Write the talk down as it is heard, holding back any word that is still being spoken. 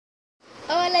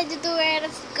Hola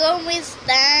youtubers, ¿cómo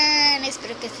están?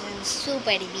 Espero que estén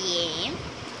súper bien.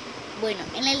 Bueno,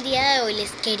 en el día de hoy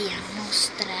les quería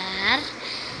mostrar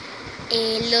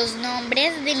los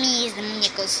nombres de mis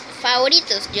muñecos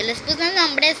favoritos. Yo les puse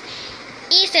nombres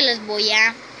y se los voy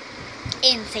a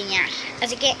enseñar.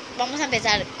 Así que vamos a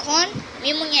empezar con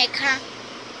mi muñeca,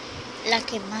 la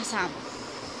que más amo.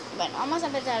 Bueno, vamos a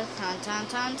empezar.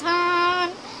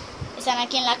 Están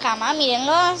aquí en la cama,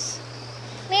 mírenlos.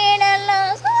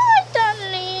 Mírenlos, ¡ay,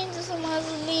 tan lindos, son más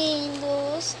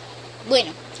lindos!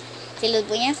 Bueno, se los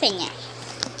voy a enseñar.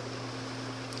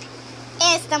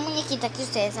 Esta muñequita que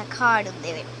ustedes acabaron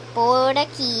de ver por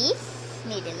aquí,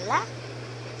 mírenla.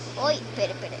 Uy,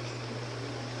 espere.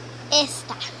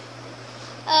 Esta.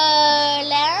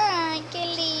 Hola, ay, qué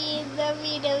linda,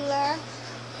 mírenla.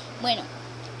 Bueno,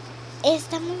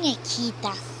 esta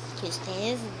muñequita que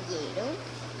ustedes vieron,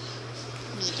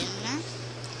 mírenla.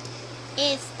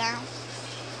 Esta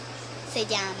se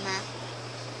llama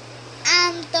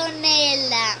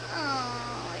Antonella.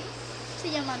 Ay,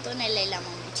 se llama Antonella y la amo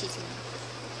muchísimo.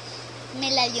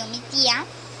 Me la dio mi tía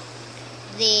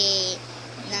de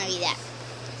Navidad.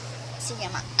 Se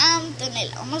llama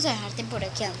Antonella. Vamos a dejarte por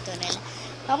aquí, Antonella.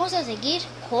 Vamos a seguir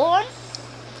con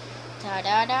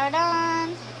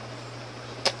tarararán.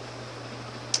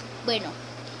 Bueno,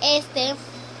 este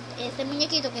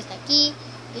muñequito que está aquí,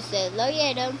 que ustedes lo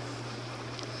vieron,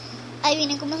 ahí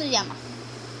vienen cómo se llama.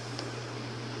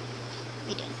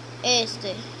 Miren,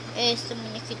 este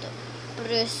muñequito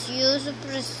precioso.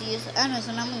 Ah, no, es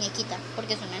una muñequita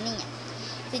porque es una niña.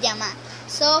 Se llama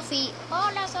Sophie.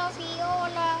 Hola Sophie,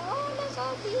 hola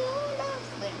Sophie, hola.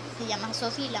 Bueno, se llama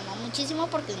Sophie, la amo muchísimo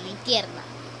porque es muy tierna.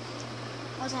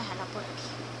 Vamos a dejarla por aquí.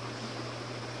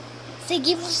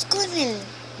 Seguimos con el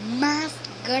más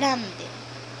grande.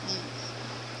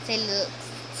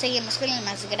 Seguimos con el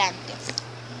más grande.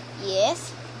 Y es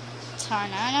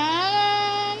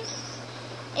 ¡tararán!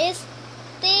 Es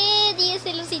Teddy, es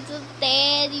el osito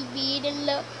Teddy,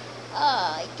 mírenlo.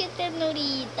 Ay, qué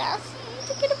ternurita.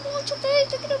 Te quiero mucho, Teddy,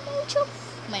 te quiero mucho.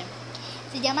 Bueno,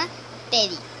 se llama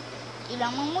Teddy y lo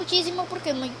amo muchísimo porque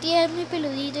es muy tierno y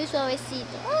peludito y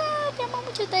suavecito. Ah, te amo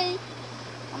mucho, Teddy.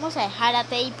 Vamos a dejar a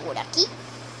Teddy por aquí.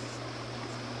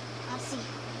 Así.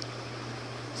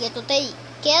 Quieto, Teddy.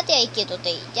 Quédate ahí quieto,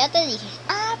 Teddy. Ya te dije.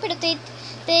 Ah, pero Teddy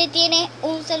tiene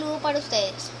un saludo para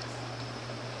ustedes.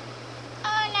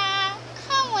 Hola,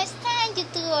 ¿cómo están,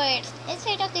 youtubers?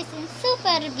 Espero que estén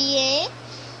súper bien.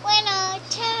 Bueno,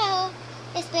 chao.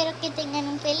 Espero que tengan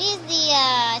un feliz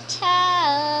día.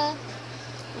 Chao.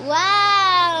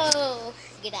 ¡Wow!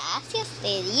 Gracias,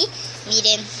 Teddy.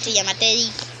 Miren, se llama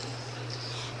Teddy.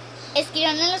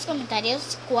 Escriban en los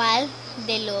comentarios cuál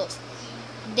de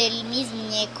mis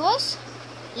muñecos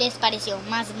les pareció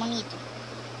más bonito.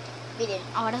 Miren,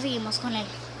 ahora seguimos con el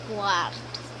cuarto.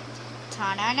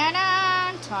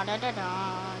 ¡Tarararán!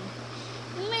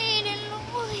 Mírenlo,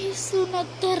 es una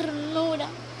ternura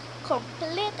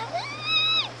completa.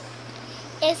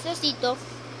 Este osito,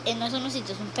 no es un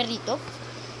osito, es un perrito.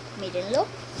 Mírenlo.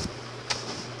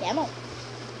 Te amo.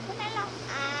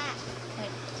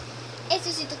 Bueno, este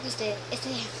osito que ustedes, este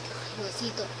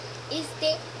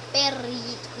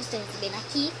perrito que ustedes ven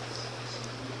aquí,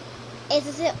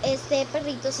 este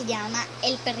perrito se llama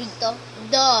el perrito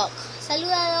Dog.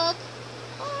 Saluda, Dog.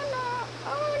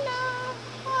 Hola.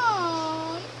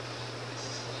 Ay.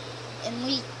 Es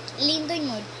muy lindo y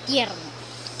muy tierno.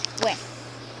 Bueno,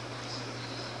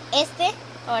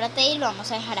 ahora Teddy lo vamos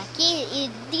a dejar aquí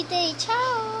y dite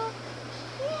chao.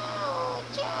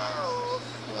 Chao.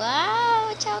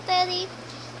 Wow, chao, Teddy.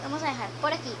 Vamos a dejar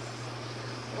por aquí.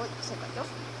 Uy, se cayó.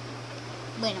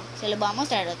 Bueno, se los voy a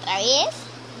mostrar otra vez.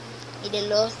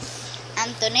 Mírenlos.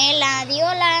 Antonella, di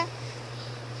hola.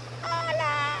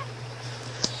 Hola.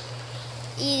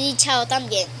 Y di chao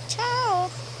también.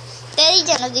 Chao. Teddy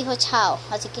ya nos dijo chao.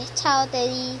 Así que chao,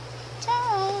 Teddy.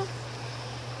 Chao.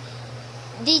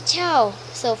 Di chao,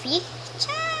 Sophie.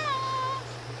 Chao.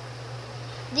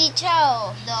 Di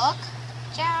chao, Doc.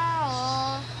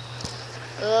 Chao.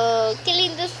 Oh, qué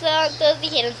lindos son. Todos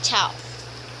dijeron chao.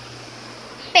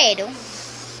 Pero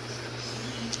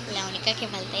la única que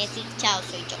falta decir chao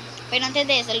soy yo. Pero antes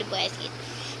de eso les voy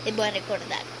a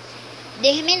recordar.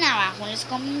 Déjenme abajo en los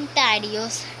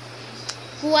comentarios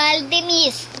cuál de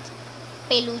mis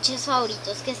peluches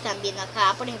favoritos que están viendo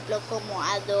acá, por ejemplo, como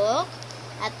a Doc,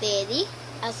 a Teddy,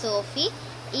 a Sophie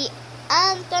y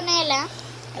a Antonella,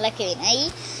 a la que ven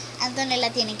ahí.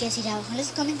 Antonella, tienen que decir abajo en los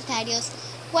comentarios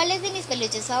cuáles de mis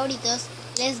peluches favoritos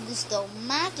les gustó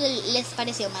más, les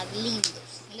pareció más lindos.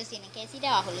 Los tienen que decir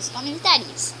abajo en los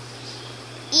comentarios.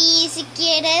 Y si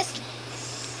quieres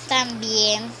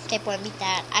también te puedo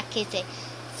invitar a que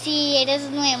si eres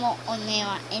nuevo o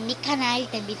nueva en mi canal,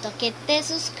 te invito a que te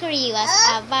suscribas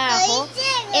abajo,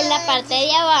 en la parte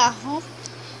de abajo.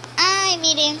 Ay,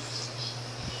 miren.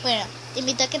 Bueno, te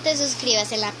invito a que te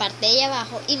suscribas en la parte de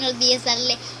abajo y no olvides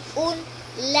darle un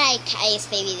like a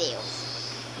este video.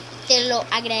 Te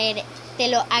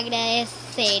lo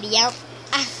agradecería.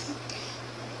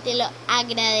 Te lo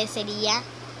agradecería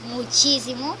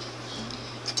muchísimo.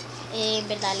 En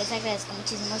verdad les agradezco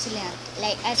muchísimo si le dan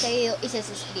like a este video y se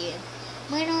suscriben.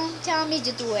 Bueno, chao mis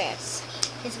youtubers.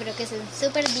 Espero que estén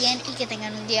súper bien y que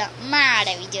tengan un día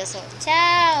maravilloso.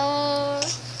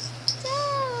 Chao.